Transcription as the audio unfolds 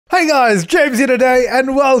Hey guys, James here today,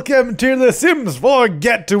 and welcome to The Sims 4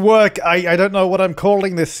 Get to Work. I don't know what I'm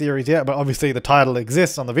calling this series yet, but obviously the title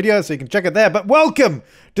exists on the video, so you can check it there. But welcome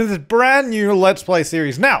to this brand new Let's Play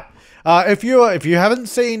series. Now, if you haven't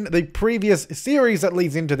seen the previous series that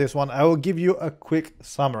leads into this one, I will give you a quick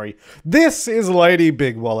summary. This is Lady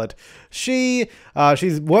Big Wallet. She's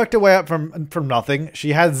worked her way up from nothing.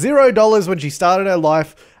 She had $0 when she started her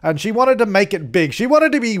life, and she wanted to make it big. She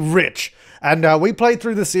wanted to be rich. And we played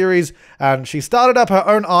through the series, and she started up her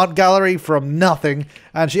own art gallery from nothing,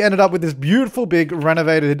 and she ended up with this beautiful big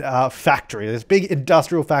renovated factory, this big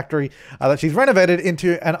industrial factory that she's renovated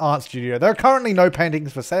into an art studio. There are currently no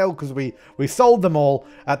paintings for sale because we sold them all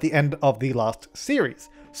at the end of the last series.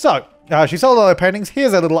 So, she sold all her paintings.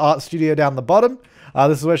 Here's a little art studio down the bottom.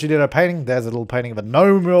 This is where she did her painting. There's a little painting of a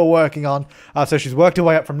gnome we were working on. So she's worked her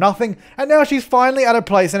way up from nothing, and now she's finally at a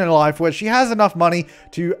place in her life where she has enough money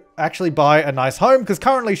to actually buy a nice home, because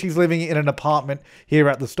currently she's living in an apartment here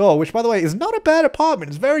at the store, which, by the way, is not a bad apartment.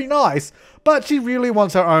 It's very nice, but she really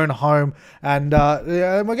wants her own home, and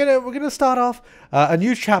we're gonna start off a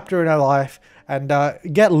new chapter in her life and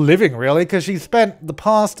get living, really, because she's spent the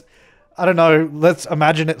past, I don't know, let's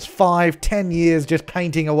imagine it's 5-10 years just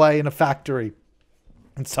painting away in a factory.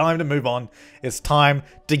 It's time to move on. It's time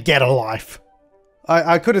to get a life.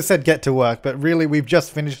 I could have said get to work, but really we've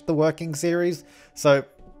just finished the working series, so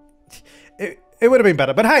it would have been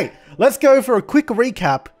better. But hey, let's go for a quick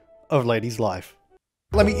recap of Lady's life.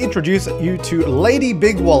 Let me introduce you to Lady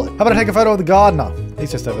Big Wallet. How about I take a photo of the gardener?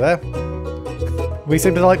 He's just over there. We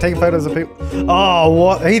seem to like taking photos of people. Oh,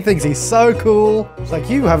 what? He thinks he's so cool. It's like,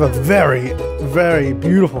 you have a very, very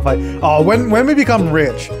beautiful face. Oh, when we become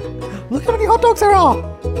rich, look how many hot dogs there are!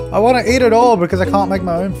 I want to eat it all because I can't make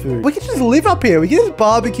my own food. We can just live up here. We can just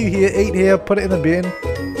barbecue here, eat here, put it in the bin,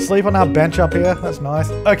 sleep on our bench up here. That's nice.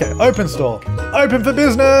 Okay, open store. Open for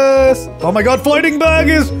business! Oh my god, floating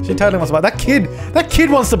burgers! She totally wants to buy that kid. That kid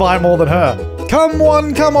wants to buy more than her. Come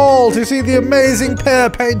one, come all to see the amazing pear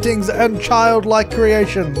paintings and childlike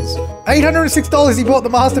creations. $806 he bought the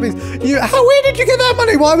masterpiece. Where did you get that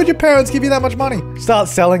money? Why would your parents give you that much money? Start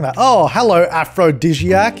selling that. Oh, hello,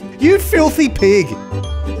 aphrodisiac. You filthy pig.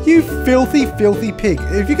 You filthy, filthy pig.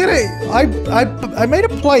 If you're gonna, I made a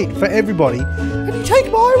plate for everybody, and you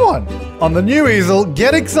take my one. On the new easel,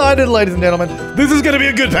 get excited, ladies and gentlemen. This is gonna be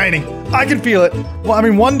a good painting. I can feel it. Well, I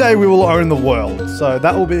mean, one day we will own the world, so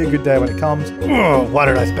that will be a good day when it comes. Ugh, why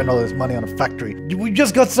did I spend all this money on a factory? We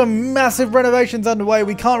just got some massive renovations underway.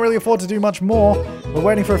 We can't really afford to do much more. We're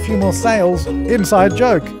waiting for a few more sales. Inside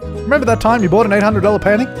joke. Remember that time you bought an $800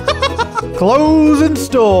 painting? Closing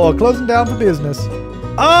store. Closing down for business.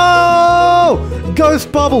 Oh!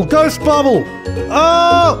 Ghost bubble! Ghost bubble!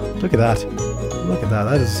 Oh! Look at that. Look at that.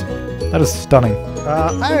 That is stunning.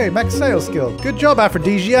 Hey, max sales skill. Good job,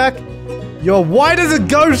 aphrodisiac. You're white as a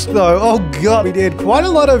ghost, though. Oh god, we did quite a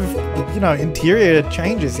lot of, you know, interior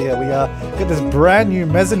changes here. We got this brand new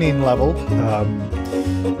mezzanine level.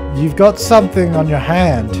 You've got something on your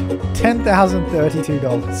hand.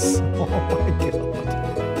 $10,032. Oh my god.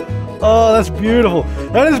 Oh, that's beautiful.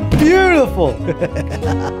 That is beautiful.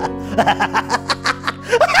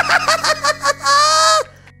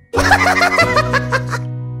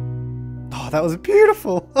 Oh, that was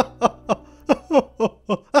beautiful.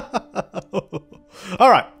 All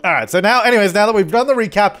right. So now, anyways, now that we've done the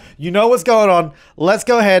recap, you know what's going on. Let's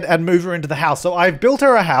go ahead and move her into the house. So I've built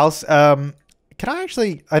her a house. Can I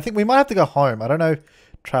actually, I think we might have to go home. I don't know.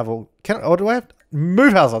 Travel. Or do I have to?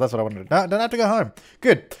 Move house. Oh, that's what I wanted to do. No, don't have to go home.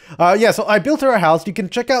 Good. Yeah, so I built her a house. You can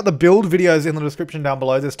check out the build videos in the description down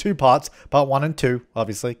below. There's 2 parts, part 1 and 2,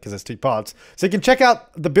 obviously, because there's 2 parts. So you can check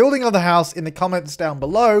out the building of the house in the comments down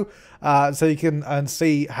below, so you can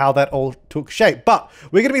see how that all took shape. But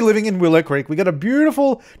we're going to be living in Willow Creek. We got a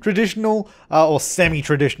beautiful traditional or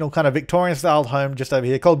semi-traditional kind of Victorian-styled home just over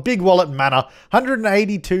here called Big Wallet Manor.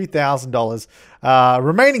 $182,000.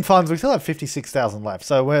 Remaining funds, we still have $56,000 left.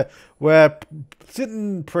 So we're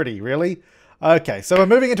sitting pretty, really. Okay, so we're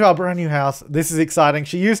moving into our brand new house. This is exciting.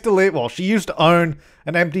 She used to own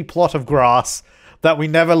an empty plot of grass that we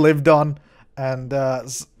never lived on. And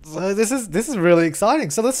so this is really exciting.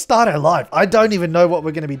 So let's start our life. I don't even know what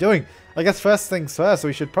we're going to be doing. I guess first things first,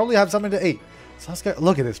 we should probably have something to eat. So let's go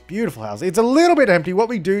look at this beautiful house. It's a little bit empty. What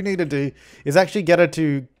we do need to do is actually get her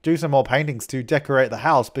to do some more paintings to decorate the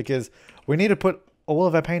house, because we need to put all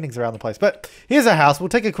of our paintings around the place. But here's our house. We'll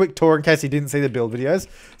take a quick tour in case you didn't see the build videos.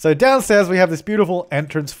 So downstairs we have this beautiful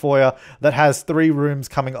entrance foyer that has 3 rooms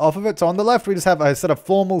coming off of it. So on the left we just have a sort of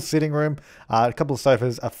formal sitting room, a couple of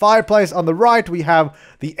sofas, a fireplace. On the right we have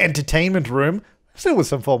the entertainment room. Still with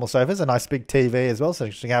some formal sofas, a nice big TV as well, so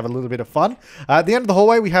she can have a little bit of fun. At the end of the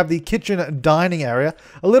hallway, we have the kitchen dining area.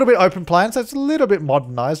 A little bit open plan, so it's a little bit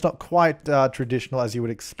modernized, not quite traditional as you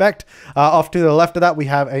would expect. Off to the left of that, we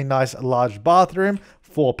have a nice large bathroom.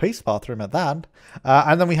 4-piece bathroom at that.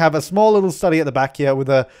 And then we have a small little study at the back here with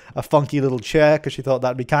a funky little chair because she thought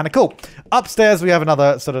that'd be kind of cool. Upstairs, we have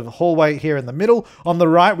another sort of hallway here in the middle. On the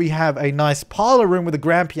right, we have a nice parlor room with a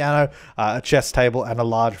grand piano, a chess table, and a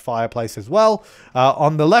large fireplace as well.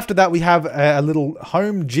 On the left of that, we have a little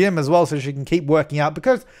home gym as well so she can keep working out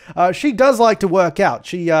because she does like to work out.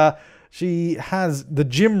 She has the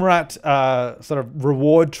gym rat sort of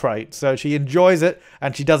reward trait. So she enjoys it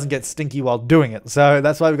and she doesn't get stinky while doing it. So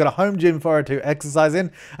that's why we've got a home gym for her to exercise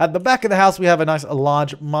in. At the back of the house, we have a nice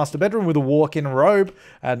large master bedroom with a walk-in robe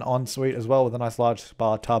and ensuite as well with a nice large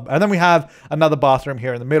spa tub. And then we have another bathroom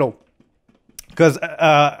here in the middle. Because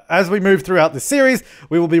as we move throughout the series,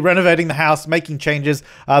 we will be renovating the house, making changes.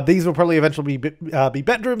 These will probably eventually be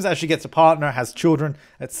bedrooms as she gets a partner, has children,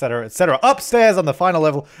 etc., etc. Upstairs on the final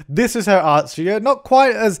level, this is her art studio. Not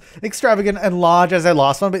quite as extravagant and large as her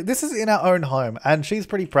last one, but this is in our own home, and she's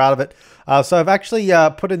pretty proud of it. So I've actually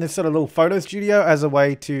put in this sort of little photo studio as a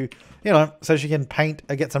way to, you know, so she can paint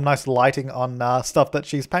and get some nice lighting on stuff that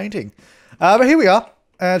she's painting. But here we are.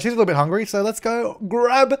 She's a little bit hungry, so let's go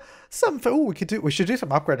grab some food. Ooh, we should do some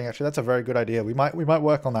upgrading, actually. That's a very good idea. We might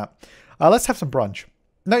work on that. Let's have some brunch.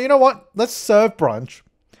 No, you know what? Let's serve brunch.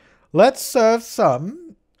 Let's serve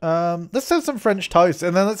some French toast,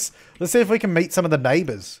 and then let's see if we can meet some of the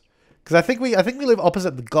neighbors. Because I think we live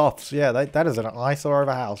opposite the Goths. Yeah, that is an eyesore of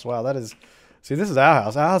a house. Wow, that is. See, this is our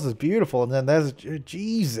house. Our house is beautiful, and then there's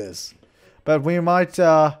Jesus. But we might.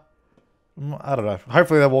 I don't know.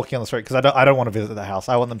 Hopefully they're walking on the street because I don't want to visit the house.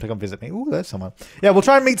 I want them to come visit me. Ooh, there's someone. Yeah, we'll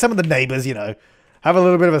try and meet some of the neighbors, you know. Have a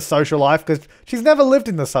little bit of a social life because she's never lived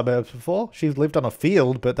in the suburbs before. She's lived on a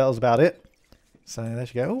field, but that was about it. So there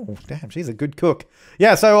she go. Oh, damn, she's a good cook.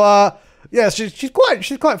 Yeah, so yeah, she's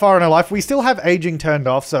quite far in her life. We still have aging turned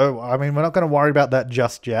off, so I mean, we're not going to worry about that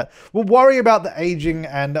just yet. We'll worry about the aging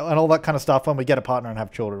and all that kind of stuff when we get a partner and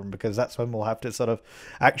have children, because that's when we'll have to sort of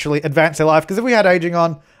actually advance her life. Because if we had aging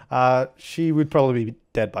on, she would probably be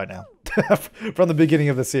dead by now from the beginning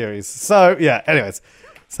of the series. So yeah, anyways.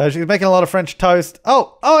 So she's making a lot of French toast.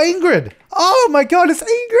 Oh, Ingrid. Oh my God, it's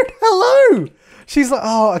Ingrid. Hello. She's like,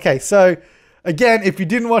 oh, okay. So again, if you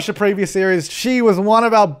didn't watch the previous series, she was one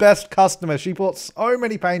of our best customers. She bought so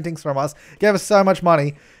many paintings from us, gave us so much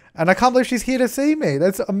money. And I can't believe she's here to see me.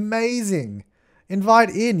 That's amazing. Invite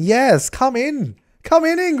in. Yes, come in. Come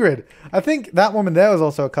in, Ingrid. I think that woman there was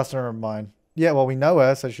also a customer of mine. Yeah, well, we know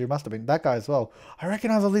her, so she must have been that guy as well. I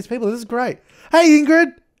recognize all these people. This is great. Hey,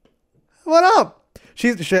 Ingrid. What up?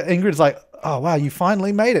 Ingrid's like, oh, wow, you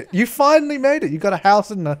finally made it. You finally made it. You got a house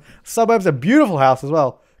in the suburbs, a beautiful house as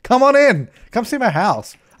well. Come on in. Come see my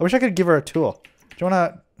house. I wish I could give her a tour. Do you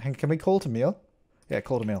want to... Can we call to meal? Yeah,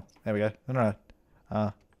 call to meal. There we go. No.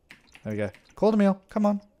 There we go. Call to meal. Come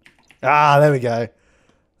on. Ah, there we go.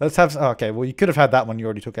 Let's have... Okay, well, you could have had that one you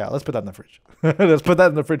already took out. Let's put that in the fridge. Let's put that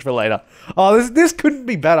in the fridge for later. Oh, this couldn't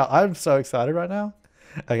be better. I'm so excited right now.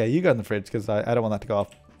 Okay, you go in the fridge because I don't want that to go off.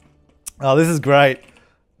 Oh, this is great.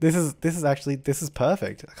 This is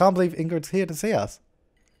perfect. I can't believe Ingrid's here to see us.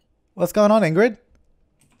 What's going on, Ingrid?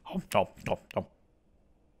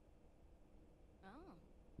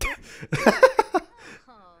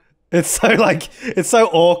 It's so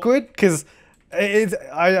awkward because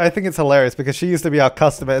I think it's hilarious because she used to be our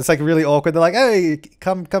customer. It's like really awkward. They're like, hey,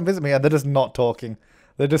 come visit me, and they're just not talking.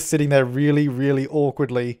 They're just sitting there really, really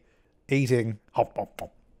awkwardly eating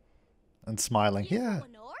and smiling. Yeah.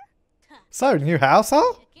 So, new house,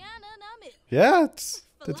 huh? Yeah, it's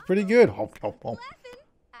pretty good. All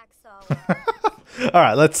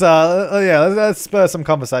right, let's spur some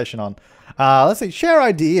conversation on. Let's see, share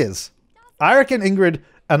ideas. I reckon Ingrid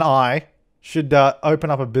and I should open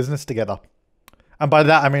up a business together. And by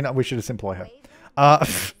that, I mean we should just employ her. I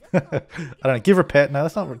don't know, give repair. No,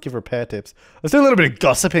 let's not give repair tips. Let's do a little bit of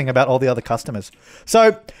gossiping about all the other customers.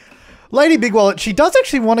 So, Lady Big Wallet, she does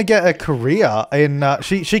actually want to get a career in...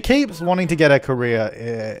 she keeps wanting to get a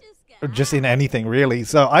career just in anything, really.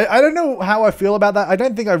 So I don't know how I feel about that. I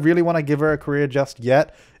don't think I really want to give her a career just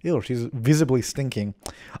yet. Ew, she's visibly stinking.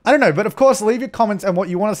 I don't know, but of course, leave your comments and what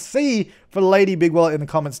you want to see for Lady Big Wallet in the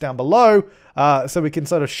comments down below, so we can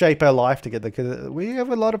sort of shape her life together, because we have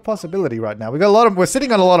a lot of possibility right now. We're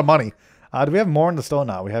sitting on a lot of money. Do we have more in the store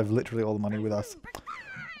now? We have literally all the money with us.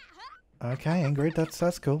 Okay, Ingrid,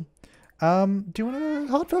 that's cool. Do you want a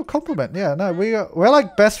heartfelt compliment? Yeah, no, we're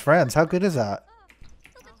like best friends. How good is that?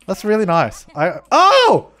 That's really nice.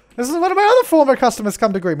 Oh! This is one of my other former customers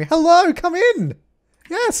come to greet me. Hello, come in!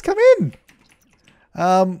 Yes, come in.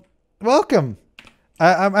 Welcome.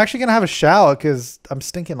 I'm actually going to have a shower because I'm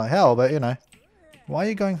stinking like hell, but you know. Why are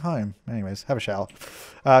you going home? Anyways, have a shower.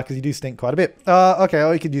 Because you do stink quite a bit. Okay,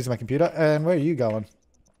 oh, you could use my computer. And where are you going?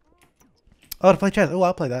 Oh, to play chess. Oh,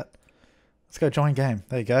 I'll play that. Let's go join game.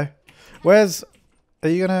 There you go. Where's... Are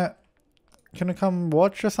you gonna come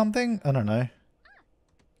watch or something? I don't know.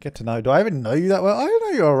 Get to know. Do I even know you that well? I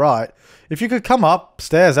know you're alright. If you could come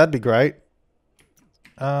upstairs, that'd be great.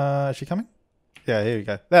 Is she coming? Yeah, here we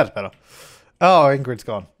go. That's better. Oh, Ingrid's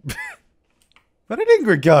gone. Where did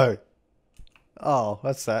Ingrid go? Oh,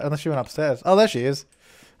 that's sad. Unless she went upstairs. Oh, there she is.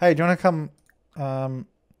 Hey, do you want to come...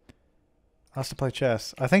 ask to play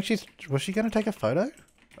chess. I think she's... Was she going to take a photo?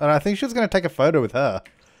 I think she was going to take a photo with her.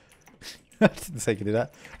 I didn't say you could do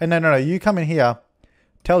that. Hey, no. You come in here.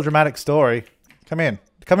 Tell a dramatic story. Come in.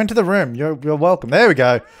 Come into the room. You're welcome. There we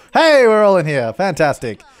go. Hey, we're all in here.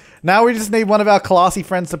 Fantastic. Now we just need one of our classy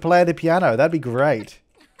friends to play the piano. That'd be great.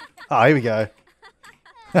 Oh, here we go.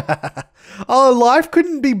 Oh, life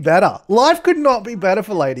couldn't be better. Life could not be better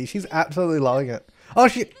for Lady. She's absolutely loving it. Oh,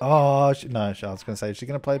 no, I was going to say, she's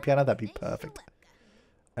going to play piano. That'd be perfect.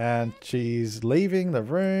 And she's leaving the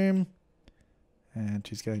room. And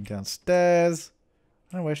she's going downstairs.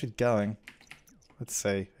 I don't know where she's going. Let's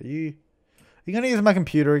see. Are you going to use my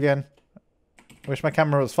computer again? I wish my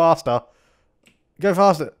camera was faster. Go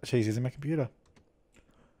faster. She's using my computer.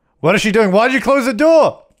 What is she doing? Why did you close the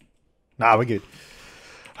door? Nah, we're good.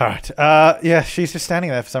 Alright. Yeah, she's just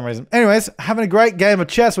standing there for some reason. Anyways, having a great game of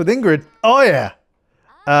chess with Ingrid. Oh, yeah.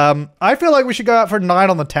 I feel like we should go out for a night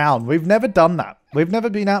on the town. We've never done that. We've never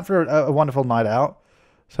been out for a wonderful night out.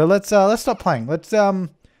 So let's stop playing. Let's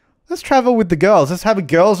travel with the girls. Let's have a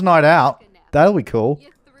girls' night out. That'll be cool.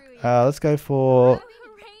 Let's go for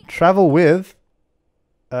travel with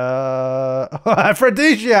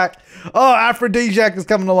Aphrodisiac. Oh, Aphrodisiac is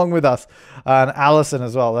coming along with us. And Allison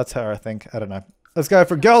as well. That's her, I think. I don't know. Let's go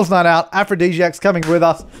for girls' night out. Aphrodisiac's coming with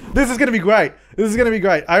us. This is going to be great. This is going to be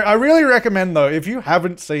great. I really recommend, though, if you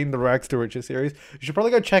haven't seen the Rags to Riches series, you should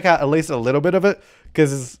probably go check out at least a little bit of it.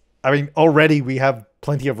 Because, I mean, already we have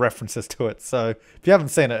plenty of references to it. So if you haven't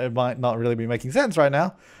seen it, it might not really be making sense right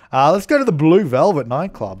now. Let's go to the Blue Velvet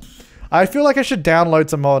nightclub. I feel like I should download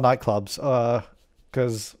some more nightclubs. Or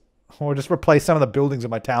just replace some of the buildings in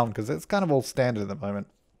my town. Because it's kind of all standard at the moment.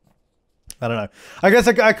 I don't know. I guess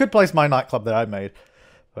I could place my nightclub that I made.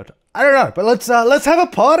 But I don't know. But let's have a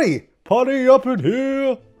party. Party up in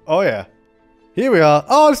here. Oh, yeah. Here we are.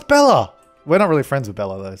 Oh, it's Bella. We're not really friends with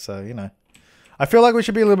Bella, though. So, you know. I feel like we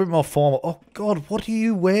should be a little bit more formal. Oh, God. What are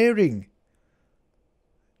you wearing?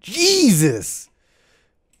 Jesus.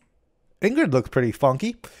 Ingrid looks pretty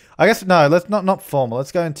funky. I guess, no, let's not formal.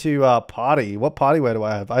 Let's go into party. What party wear do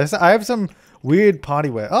I have? I have some weird party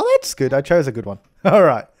wear. Oh, that's good. I chose a good one. All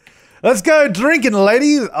right. Let's go drinking,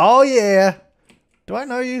 ladies. Oh, yeah. Do I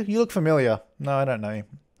know you? You look familiar. No, I don't know you.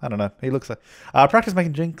 I don't know. He looks like... practice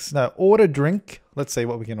making drinks. No, order drink. Let's see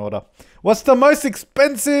what we can order. What's the most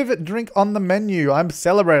expensive drink on the menu? I'm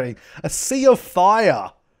celebrating. A Sea of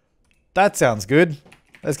Fire. That sounds good.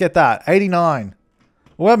 Let's get that. 89.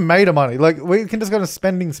 We're made of money. Like, we can just go on a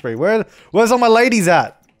spending spree. Where's all my ladies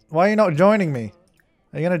at? Why are you not joining me?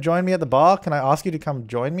 Are you going to join me at the bar? Can I ask you to come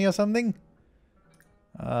join me or something?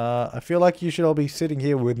 I feel like you should all be sitting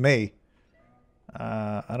here with me.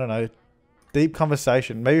 I don't know. Deep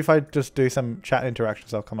conversation. Maybe if I just do some chat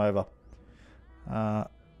interactions, I'll come over.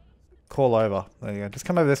 Call over. There you go. Just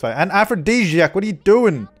come over this way. And Aphrodisiac, what are you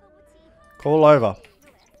doing? Call over.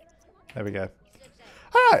 There we go.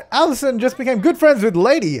 Alright, Allison just became good friends with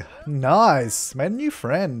Lady. Nice. Made a new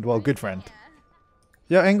friend. Well, good friend.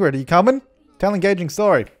 Yo, Ingrid, are you coming? Tell an engaging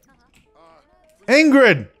story.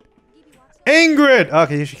 Ingrid! Ingrid!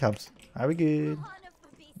 Okay, here she comes. Are we good?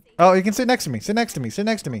 Oh, you can sit next to me. Sit next to me. Sit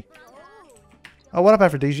next to me. Oh, what up,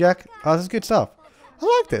 Aphrodisiac? Oh, this is good stuff.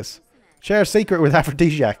 I like this. Share a secret with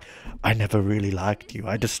Aphrodisiac. I never really liked you.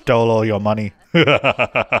 I just stole all your money. Get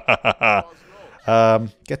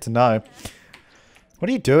to know. What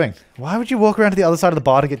are you doing? Why would you walk around to the other side of the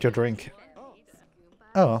bar to get your drink?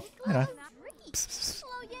 Oh, well, you know. Psst, psst.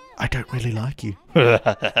 I don't really like you.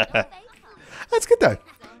 That's good, though.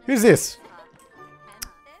 Who's this?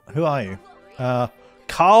 Who are you?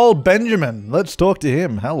 Carl Benjamin. Let's talk to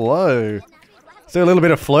him. Hello. So a little bit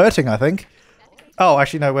of flirting, I think. Oh,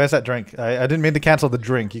 actually, no. Where's that drink? I didn't mean to cancel the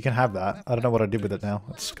drink. You can have that. I don't know what I did with it now.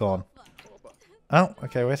 It's gone. Oh,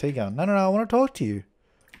 okay. Where's he going? No. I want to talk to you.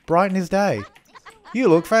 Brighten his day. You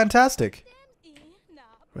look fantastic.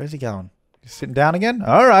 Where's he going? He's sitting down again?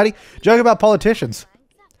 Alrighty. Joke about politicians.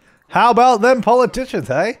 How about them politicians,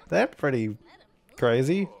 hey? They're pretty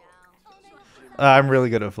crazy. I'm really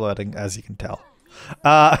good at flirting, as you can tell.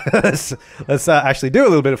 Let's actually do a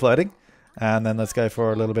little bit of flirting. And then let's go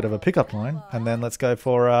for a little bit of a pickup line. And then let's go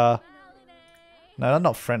for... no,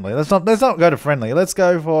 not friendly. Let's not go to friendly. Let's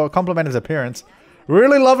go for compliment his appearance.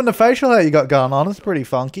 Really loving the facial hair you got going on. It's pretty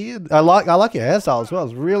funky. I like your hairstyle as well.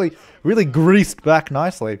 It's really greased back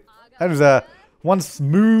nicely. That is one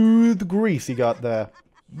smooth grease you got there.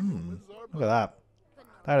 Look at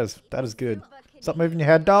that. That is good. Stop moving your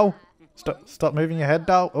head, doll. Stop moving your head,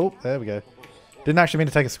 doll. Oh, there we go. Didn't actually mean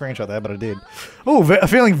to take a screenshot there, but I did. Oh,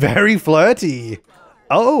 feeling very flirty.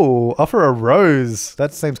 Oh, offer a rose.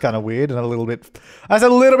 That seems kind of weird and a little bit... That's a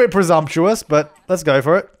little bit presumptuous, but let's go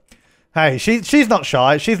for it. Hey, she's not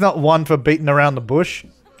shy. She's not one for beating around the bush.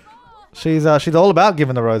 She's all about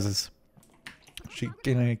giving the roses. She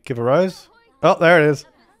gonna give a rose? Oh, there it is.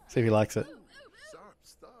 See if he likes it.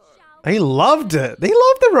 He loved it. He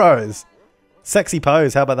loved the rose. Sexy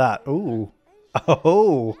pose. How about that? Ooh.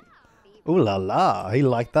 Oh. Ooh la la. He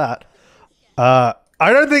liked that. I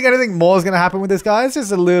don't think anything more is going to happen with this guy. It's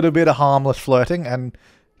just a little bit of harmless flirting and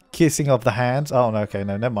kissing of the hands. Oh, no. Okay.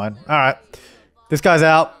 No, never mind. All right. This guy's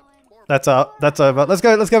out. That's up. That's over. Let's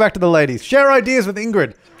go back to the ladies. Share ideas with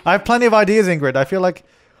Ingrid. I have plenty of ideas, Ingrid. I feel like...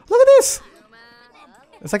 Look at this.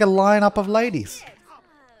 It's like a lineup of ladies.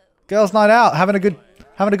 Girls' night out. Having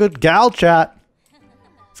a good gal chat.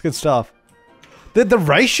 It's good stuff. The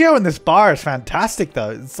ratio in this bar is fantastic,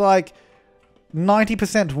 though. It's like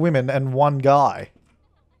 90% women and one guy.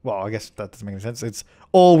 Well, I guess that doesn't make any sense. It's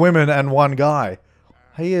all women and one guy.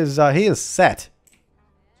 He is set.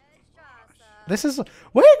 This is...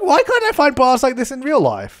 Why can't I find bars like this in real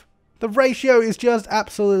life? The ratio is just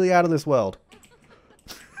absolutely out of this world.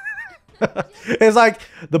 It's like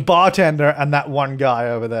the bartender and that one guy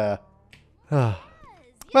over there.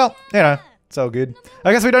 Well, you know, it's all good.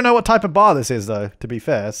 I guess we don't know what type of bar this is, though, to be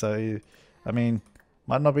fair. So, I mean,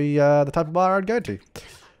 might not be the type of bar I'd go to.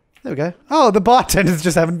 There we go. Oh, the bartenders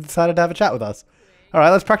just haven't decided to have a chat with us. All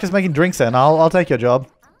right, let's practice making drinks then. I'll take your job.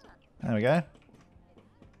 There we go.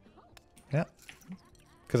 Yeah.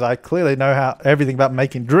 Because I clearly know everything about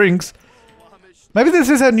making drinks. Maybe this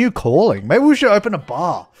is a new calling. Maybe we should open a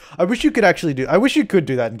bar. I wish you could actually do... I wish you could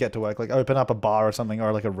do that and get to work. Like, open up a bar or something,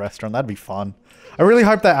 or like a restaurant. That'd be fun. I really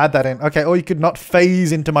hope they add that in. Okay, or you could not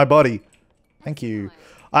phase into my body. Thank you.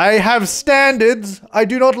 I have standards. I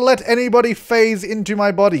do not let anybody phase into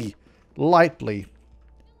my body. Lightly.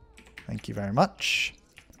 Thank you very much.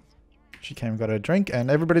 She came and got her drink,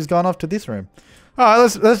 and everybody's gone off to this room.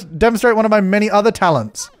 Alright, let's demonstrate one of my many other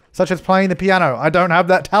talents, such as playing the piano. I don't have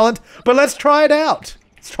that talent, but let's try it out.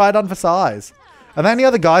 Let's try it on for size. Are there any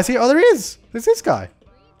other guys here? Oh, there is. There's this guy.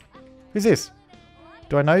 Who's this?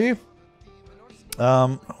 Do I know you?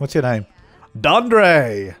 What's your name?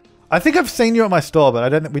 Dundre. I think I've seen you at my store,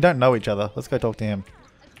 but we don't know each other. Let's go talk to him.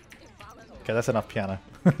 Okay, that's enough piano.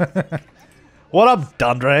 What up,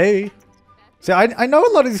 Dundre? See, I know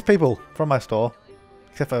a lot of these people from my store,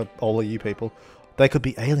 except for all of you people. They could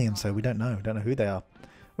be aliens, so we don't know. We don't know who they are.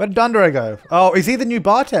 Where did Dundre go? Oh, is he the new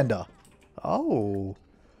bartender? Oh.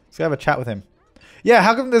 Let's go have a chat with him. Yeah,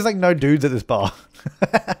 how come there's like no dudes at this bar?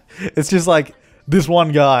 It's just like this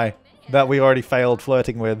one guy that we already failed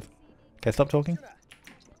flirting with. Okay, stop talking.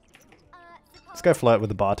 Let's go flirt with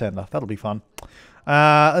the bartender. That'll be fun.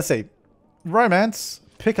 Let's see. Romance.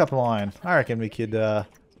 Pickup line. I reckon we could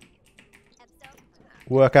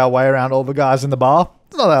work our way around all the guys in the bar.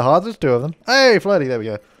 It's not that hard. There's two of them. Hey, flirty. There we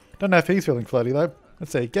go. Don't know if he's feeling flirty though.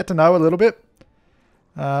 Let's see. Get to know a little bit.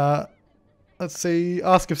 Let's see.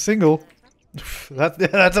 Ask if single. That's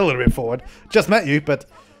a little bit forward. Just met you, but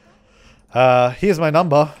here's my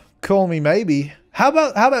number. Call me maybe. How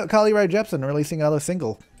about Carly Rae Jepsen releasing another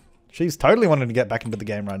single? She's totally wanting to get back into the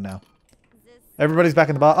game right now. Everybody's back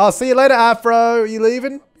in the bar. Oh, see you later, Afro. Are you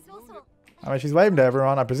leaving? I mean, she's waving to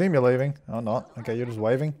everyone. I presume you're leaving. Oh, not. Okay, you're just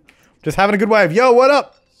waving. Just having a good wave. Yo, what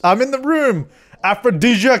up? I'm in the room.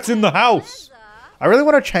 Aphrodisiac's in the house. I really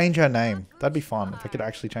want to change her name. That'd be fun if I could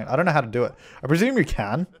actually change. I don't know how to do it. I presume you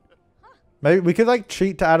can. Maybe we could like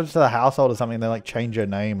cheat to add it to the household or something. And then like change her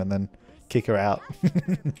name and then kick her out.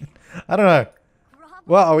 I don't know.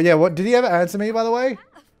 Well, oh yeah. What did he ever answer me, by the way?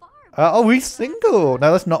 Oh, he's single.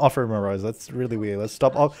 No, let's not offer him a rose. That's really weird. Let's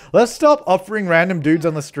stop offering random dudes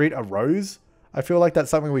on the street a rose. I feel like that's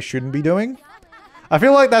something we shouldn't be doing. I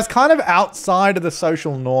feel like that's kind of outside of the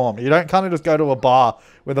social norm. You don't kind of just go to a bar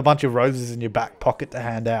with a bunch of roses in your back pocket to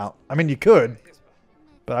hand out. I mean, you could,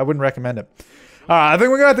 but I wouldn't recommend it. Alright, I think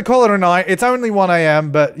we're going to have to call it a night. It's only 1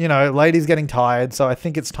 AM, but, you know, lady's getting tired, so I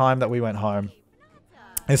think it's time that we went home.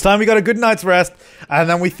 It's time we got a good night's rest, and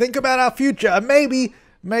then we think about our future. Maybe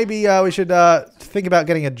maybe we should think about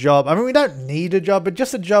getting a job. I mean, we don't need a job, but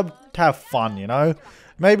just a job to have fun, you know?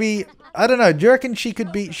 Maybe, I don't know, do you reckon she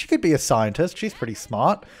could be a scientist? She's pretty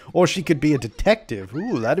smart. Or she could be a detective.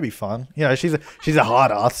 Ooh, that'd be fun. You know, she's a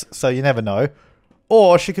hard ass, so you never know.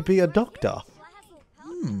 Or she could be a doctor.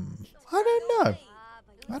 I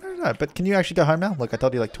don't know. But can you actually go home now? Like I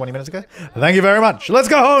told you like 20 minutes ago? Thank you very much. Let's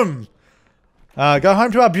go home. Go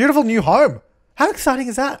home to our beautiful new home. How exciting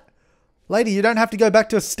is that? Lady, you don't have to go back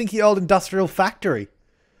to a stinky old industrial factory.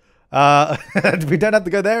 We don't have to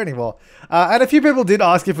go there anymore. And a few people did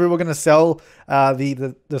ask if we were going to sell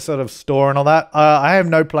the sort of store and all that. I have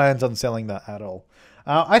no plans on selling that at all.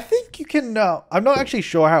 I think you can, I'm not actually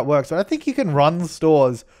sure how it works, but I think you can run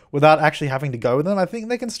stores without actually having to go with them. I think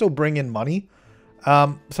they can still bring in money.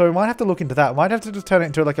 So we might have to look into that. We might have to just turn it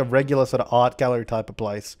into like a regular sort of art gallery type of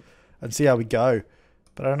place and see how we go.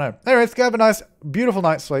 But I don't know. Anyway, let's go have a nice, beautiful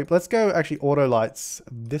night's sleep. Let's go actually auto lights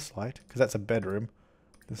this light, because that's a bedroom.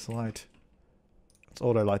 This light. Let's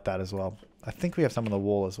auto light that as well. I think we have some on the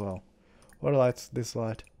wall as well. Auto lights, this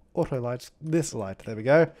light. Auto lights, this light. There we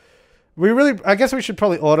go. I guess we should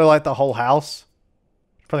probably auto light the whole house.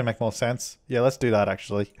 Probably make more sense. Yeah, let's do that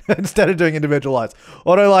actually. Instead of doing individual lights.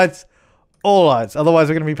 Auto lights, all lights. Otherwise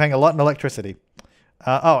we're going to be paying a lot in electricity.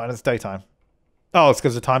 Oh, and it's daytime. Oh, it's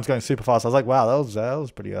because the time's going super fast. I was like, wow, that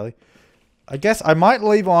was pretty early. I guess I might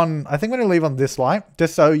leave on, I think I'm going to leave on this light,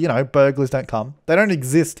 just so, you know, burglars don't come. They don't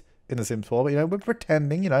exist in The Sims 4, but, you know, we're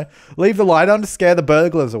pretending, you know. Leave the light on to scare the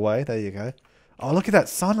burglars away. There you go. Oh, look at that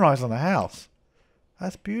sunrise on the house.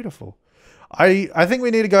 That's beautiful. I think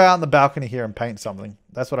we need to go out on the balcony here and paint something.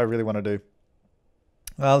 That's what I really want to do.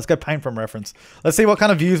 Let's go paint from reference. Let's see what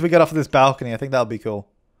kind of views we get off of this balcony. I think that'll be cool.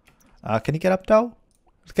 Can you get up, doll?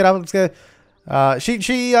 Let's get up. Let's go. She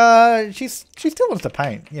still wants to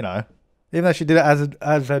paint, you know. Even though she did it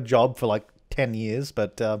as her job for like 10 years.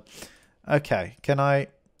 But, okay. Can I...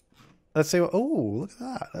 Let's see what... Oh, look at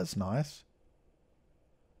that. That's nice.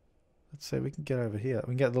 Let's see. We can get over here.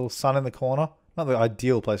 We can get a little sun in the corner. Not the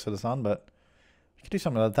ideal place for the sun, but... We could do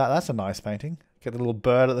something like that. That's a nice painting. Get the little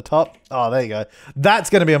bird at the top. Oh, there you go.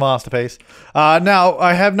 That's going to be a masterpiece. Now,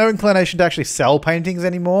 I have no inclination to actually sell paintings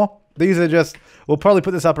anymore. These are just... We'll probably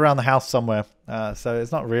put this up around the house somewhere. So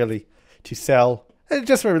it's not really to sell. It's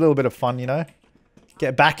just for a little bit of fun, you know.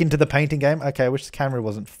 Get back into the painting game. Okay, I wish the camera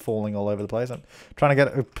wasn't falling all over the place. I'm trying to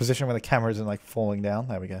get a position where the camera isn't like falling down.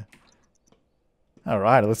 There we go.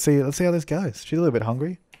 Alright, let's see how this goes. She's a little bit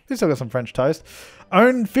hungry. We've still got some French toast.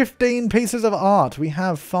 Own 15 pieces of art. We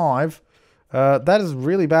have 5. That is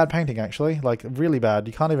really bad painting, actually. Like, really bad.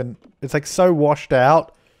 You can't even... It's like so washed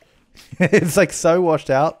out. It's like so washed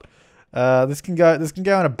out. This can go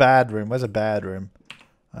in a bad room. Where's a bad room?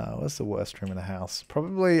 What's the worst room in the house?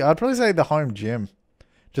 I'd probably say the home gym.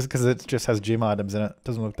 Just because it just has gym items in it.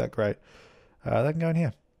 Doesn't look that great. That can go in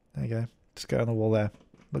here. There you go. Just go on the wall there.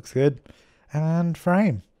 Looks good. And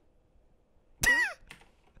frame.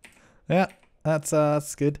 Yeah,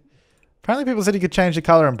 that's good. Apparently people said you could change the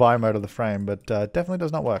color and buy mode of the frame, but definitely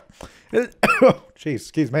does not work. Jeez,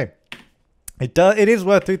 excuse me. It is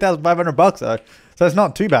worth 2,500 bucks though, so it's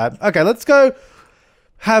not too bad. Okay, let's go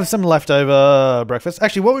have some leftover breakfast.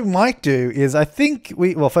 Actually, what we might do is I think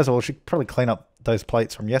well, first of all, we should probably clean up those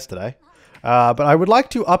plates from yesterday. But I would like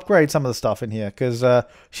to upgrade some of the stuff in here because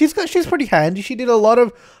she's pretty handy. She did a lot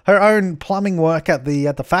of her own plumbing work at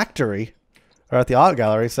the factory or at the art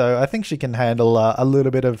gallery, so I think she can handle a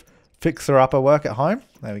little bit of fixer-upper work at home.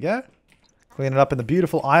 There we go. Clean it up in the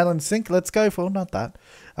beautiful island sink. Let's go for not that.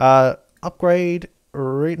 Upgrade.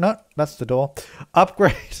 No, that's the door.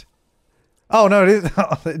 Upgrade. Oh no, it is.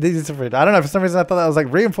 This is different. I don't know. For some reason, I thought that was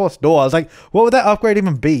like reinforced door. I was like, what would that upgrade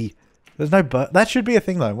even be? There's no. That should be a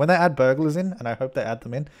thing though. When they add burglars in, and I hope they add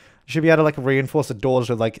them in, you should be able to like reinforce the doors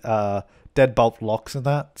with like deadbolt locks and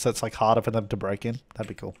that, so it's like harder for them to break in. That'd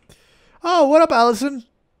be cool. Oh, what up, Allison?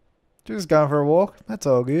 Just going for a walk. That's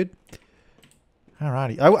all good.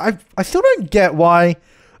 Alrighty. I still don't get why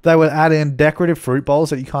they would add in decorative fruit bowls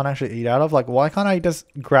that you can't actually eat out of. Like, why can't I just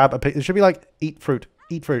grab a piece? It should be like, eat fruit.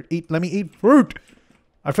 Eat fruit. Let me eat fruit.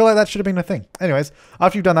 I feel like that should have been a thing. Anyways,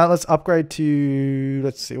 after you've done that, let's upgrade to...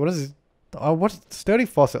 Let's see. What is it? Oh, what's sturdy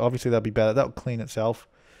faucet? Obviously, that'll be better. That'll clean itself.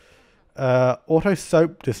 Auto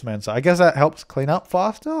soap dispenser. I guess that helps clean up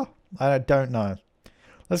faster? I don't know.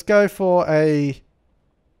 Let's go for a...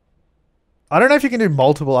 I don't know if you can do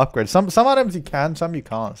multiple upgrades. Some items you can, some you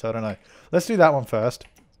can't. So I don't know. Let's do that one first.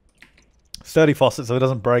 Sturdy faucet so it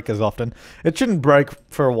doesn't break as often. It shouldn't break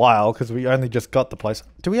for a while because we only just got the place.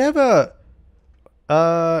 Do we have a...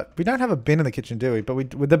 we don't have a bin in the kitchen, do we?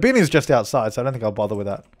 But the bin is just outside, so I don't think I'll bother with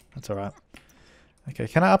that. That's alright. Okay,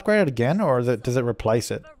 can I upgrade it again, or does it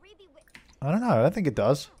replace it? I don't know. I don't think it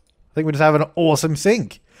does. I think we just have an awesome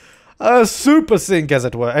sink. A super sink, as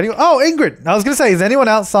it were. Anyway, oh, Ingrid! I was going to say, is anyone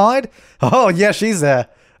outside? Oh, yeah, she's there.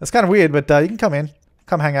 That's kind of weird, but you can come in.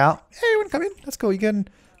 Come hang out. Hey, you want to come in? That's cool. You can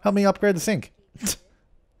help me upgrade the sink.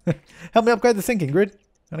 Help me upgrade the sink, Ingrid.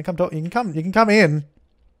 You want to come talk? You can come in.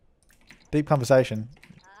 Deep conversation.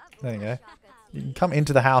 There you go. You can come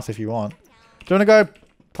into the house if you want. Do you want to go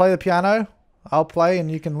play the piano? I'll play and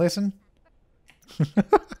you can listen.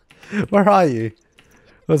 Where are you?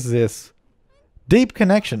 What's this? Deep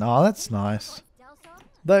connection. Oh, that's nice.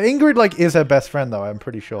 The Ingrid, like, is her best friend, though, I'm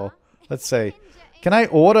pretty sure. Let's see. Can I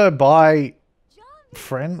order by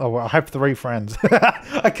friend? Oh, well, I have 3 friends.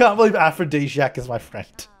 I can't believe Aphrodisiac is my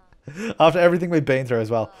friend. After everything we've been through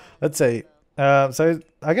as well. Let's see. So,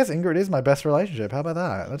 I guess Ingrid is my best relationship. How about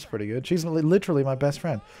that? That's pretty good. She's literally my best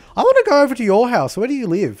friend. I want to go over to your house. Where do you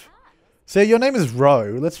live? So, your name is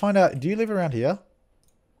Ro. Let's find out. Do you live around here?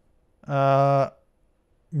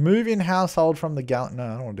 Move in household from the gal. No,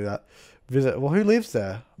 I don't want to do that. Visit. Well, who lives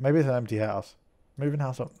there? Maybe it's an empty house. Move in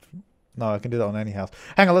household. No, I can do that on any house.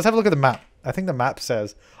 Hang on, let's have a look at the map. I think the map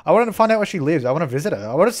says. I want to find out where she lives. I want to visit her.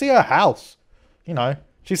 I want to see her house. You know,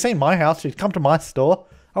 she's seen my house. She's come to my store.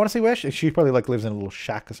 I want to see where she probably like lives in a little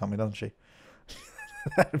shack or something, doesn't she?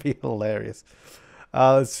 That'd be hilarious.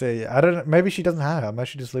 Let's see. I don't know. Maybe she doesn't have her. Maybe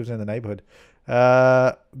she just lives in the neighborhood.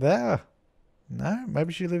 There. No,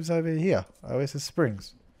 maybe she lives over here. Oasis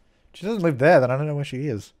Springs. She doesn't live there, then I don't know where she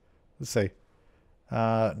is. Let's see.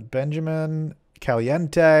 Benjamin,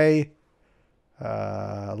 Caliente,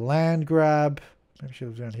 Land Grab. Maybe she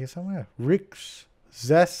lives around here somewhere. Rick's,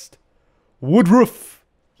 Zest, Woodruff.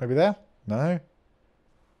 Maybe there? No.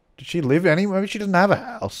 Did she live anywhere? Maybe she doesn't have a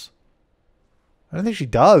house. I don't think she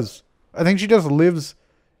does. I think she just lives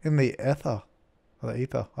in the ether. Or the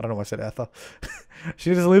ether. I don't know why I said ether.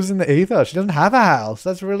 She just lives in the ether. She doesn't have a house.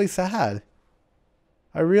 That's really sad.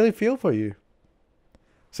 I really feel for you.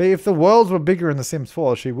 See, if the worlds were bigger in The Sims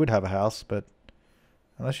 4, she would have a house, but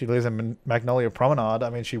unless she lives in Magnolia Promenade, I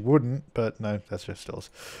mean, she wouldn't, but no, that's just stills.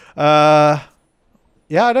 Yeah,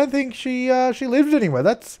 I don't think she lives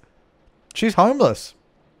anywhere. She's homeless.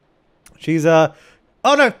 She's, oh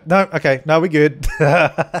no, okay, no, we're good.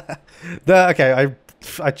 Okay,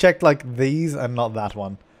 I checked like these and not that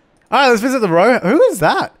one. Alright, let's visit the row. Who is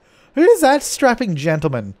that? Who is that strapping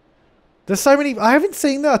gentleman? There's so many. I haven't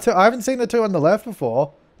seen the two on the left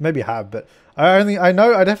before. Maybe I have, but I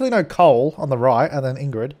definitely know Cole on the right and then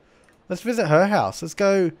Ingrid. Let's visit her house. Let's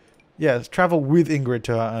go. Yeah, let's travel with Ingrid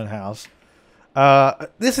to her own house.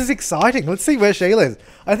 This is exciting. Let's see where she lives.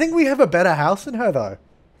 I think we have a better house than her though.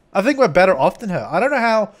 I think we're better off than her. I don't know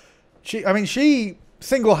how she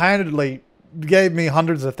single-handedly gave me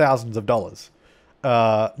hundreds of thousands of dollars.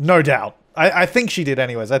 No doubt. I think she did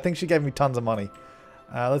anyways. I think she gave me tons of money.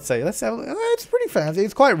 Let's see. Let's have a look. It's pretty fancy.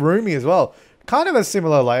 It's quite roomy as well. Kind of a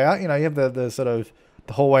similar layout. You know, you have the sort of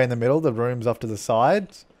the hallway in the middle, the rooms off to the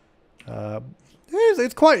sides. It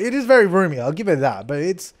is very roomy. I'll give it that. But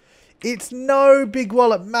it's no Big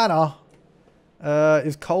Wallet Manor.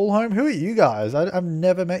 Is Cole home? Who are you guys? I've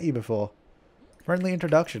never met you before. Friendly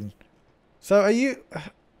introduction. So are you?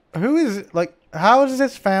 Who is like? How is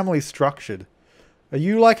this family structured? Are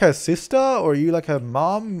you like her sister, or are you like her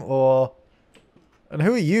mum, or? And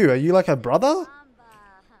who are you? Are you like her brother?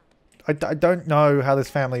 I don't know how this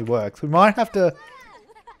family works. We might have to...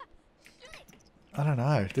 I don't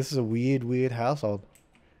know. This is a weird household.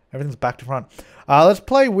 Everything's back to front. Let's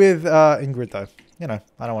play with Ingrid, though. You know,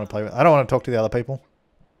 I don't want to play with... I don't want to talk to the other people.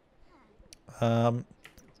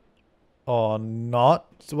 Or not.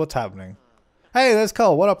 So what's happening? Hey, there's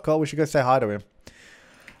Cole. What up, Cole? We should go say hi to him.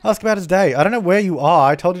 Ask about his day. I don't know where you are.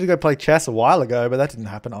 I told you to go play chess a while ago, but that didn't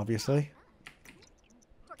happen, obviously.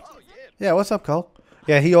 Yeah, what's up, Cole?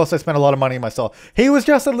 Yeah, he also spent a lot of money in my store. He was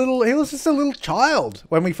just a little child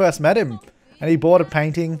when we first met him, and he bought a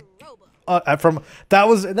painting that's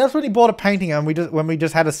when he bought a painting, and when we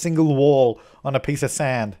just had a single wall on a piece of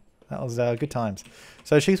sand. That was good times.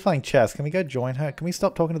 So she's playing chess. Can we go join her? Can we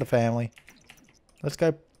stop talking to the family? Let's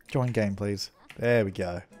go join game, please. There we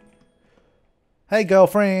go. Hey,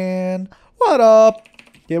 girlfriend. What up?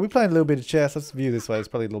 Yeah, we're playing a little bit of chess. Let's view this way. It's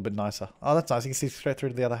probably a little bit nicer. Oh, that's nice. You can see straight through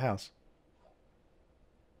to the other house.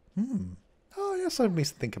 Oh, yes, let me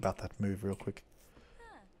think about that move real quick.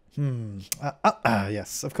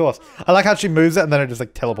 Yes, of course. I like how she moves it and then it just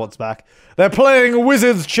like teleports back. They're playing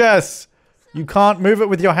wizard's chess! You can't move it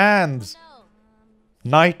with your hands.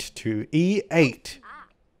 Knight to E8.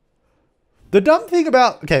 The dumb thing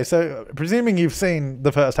about... Okay, so presuming you've seen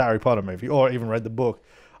the first Harry Potter movie or even read the book,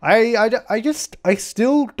 I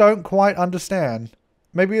still don't quite understand.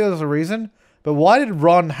 Maybe there's a reason, but why did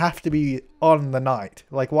Ron have to be on the knight?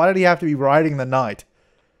 Like, why did he have to be riding the knight?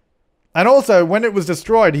 And also, when it was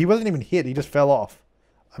destroyed, he wasn't even hit. He just fell off.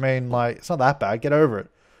 I mean, like, it's not that bad. Get over it.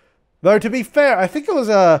 Though, to be fair, I think it was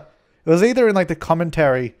either in, like, the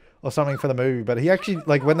commentary or something for the movie, but he actually,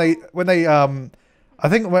 like, when they, I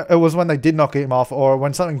think it was when they did knock him off, or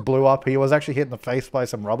when something blew up, he was actually hit in the face by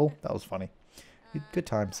some rubble. That was funny. Good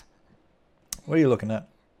times. What are you looking at?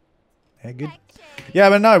 Yeah, good. Yeah,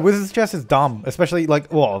 but no, Wizard's Chest is dumb. Especially,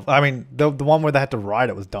 like, well, I mean, the one where they had to ride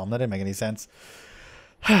it was dumb. That didn't make any sense.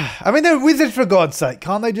 I mean, they're wizards, for God's sake.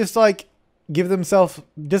 Can't they just, like, give themselves...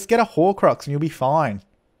 Just get a Horcrux and you'll be fine.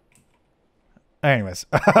 Anyways,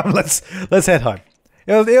 let's head home.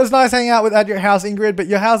 It was nice hanging out at your house, Ingrid, but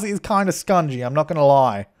your house is kind of scungy, I'm not going to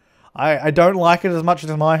lie. I don't like it as much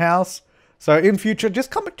as my house. So in future, just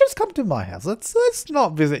come to my house. Let's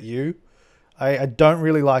not visit you. I don't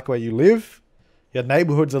really like where you live. Your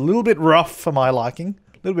neighborhood's a little bit rough for my liking.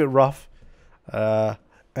 A little bit rough.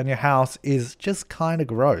 And your house is just kind of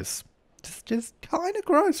gross. Just kind of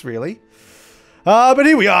gross, really. But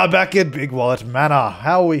here we are back at Big Wallet Manor.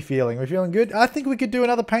 How are we feeling? We feeling good? I think we could do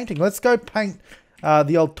another painting. Let's go paint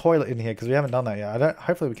the old toilet in here because we haven't done that yet.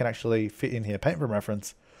 Hopefully we can actually fit in here. Paint from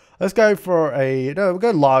reference. Let's go for a... No, we'll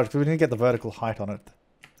go large because we need to get the vertical height on it.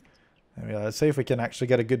 There we go. Let's see if we can actually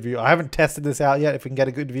get a good view. I haven't tested this out yet. If we can get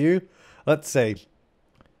a good view. Let's see.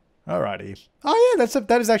 Alrighty. Oh yeah,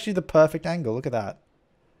 that is actually the perfect angle. Look at that.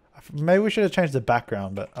 Maybe we should have changed the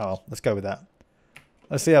background, but oh, let's go with that.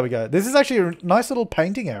 Let's see how we go. This is actually a nice little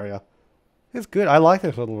painting area. It's good. I like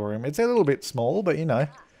this little room. It's a little bit small, but you know,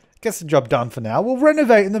 gets the job done for now. We'll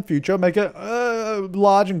renovate in the future, make it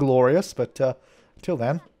large and glorious, but until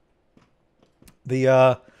then,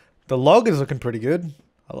 the log is looking pretty good.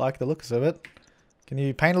 I like the looks of it. Can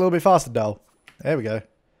you paint a little bit faster, doll? There we go.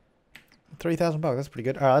 3,000 bucks. That's pretty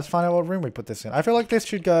good. All right, let's find out what room we put this in. I feel like this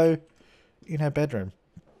should go in her bedroom.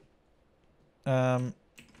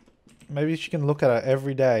 Maybe she can look at it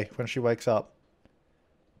every day when she wakes up.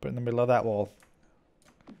 Put it in the middle of that wall.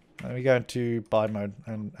 Let me go into buy mode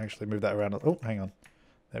and actually move that around. Oh, hang on.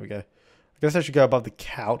 There we go. I guess I should go above the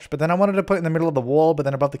couch, but then I wanted to put it in the middle of the wall, but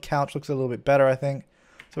then above the couch looks a little bit better, I think.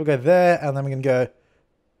 So we'll go there, and then we can go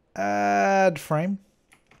add frame.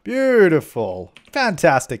 Beautiful.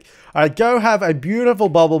 Fantastic. All right, go have a beautiful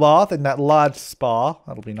bubble bath in that large spa.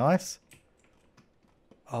 That'll be nice.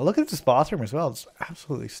 Oh, look at this bathroom as well. It's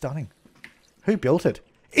absolutely stunning. Who built it?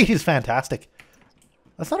 It is fantastic.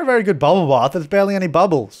 That's not a very good bubble bath. There's barely any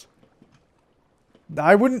bubbles.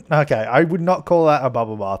 I wouldn't... Okay, I would not call that a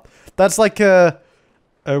bubble bath. That's like a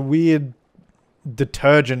weird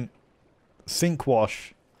detergent sink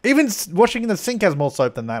wash. Even washing in the sink has more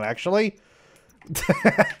soap than that, actually.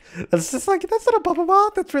 That's just like... That's not a bubble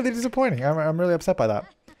bath. That's really disappointing. I'm really upset by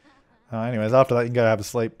that. Anyways, after that, you can go have a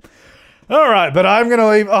sleep. Alright, but I'm going to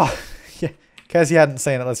leave... Oh, yeah. In case you hadn't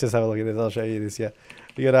seen it, let's just have a look at this. I'll show you this, yeah.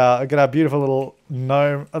 We got our beautiful little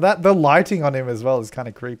gnome. Oh, the lighting on him as well is kind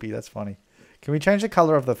of creepy. That's funny. Can we change the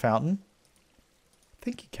color of the fountain? I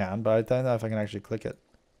think you can, but I don't know if I can actually click it.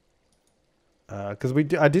 Because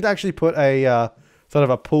I did actually put a sort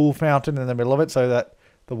of a pool fountain in the middle of it so that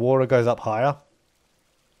the water goes up higher.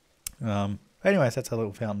 Anyways, that's a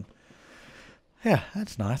little fountain. Yeah,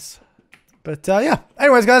 that's nice. But yeah,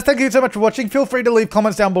 anyways guys, thank you so much for watching. Feel free to leave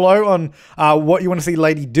comments down below on what you want to see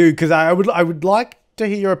Lady do, because I would like to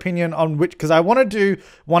hear your opinion on which, because I want to do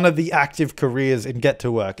one of the active careers in Get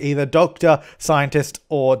to Work, either doctor, scientist,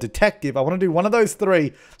 or detective. I want to do one of those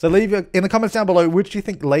three. So leave in the comments down below which do you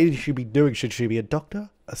think Lady should be doing. Should she be a doctor,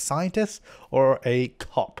 a scientist, or a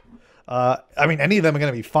cop? I mean, any of them are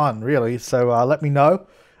going to be fun, really. So let me know.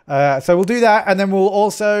 So we'll do that, and then we'll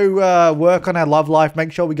also work on our love life,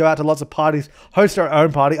 make sure we go out to lots of parties, host our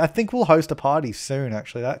own party. I think we'll host a party soon,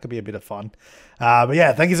 actually. That could be a bit of fun. But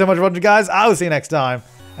yeah, thank you so much for watching, guys. I will see you next time,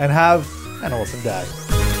 and have an awesome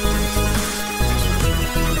day.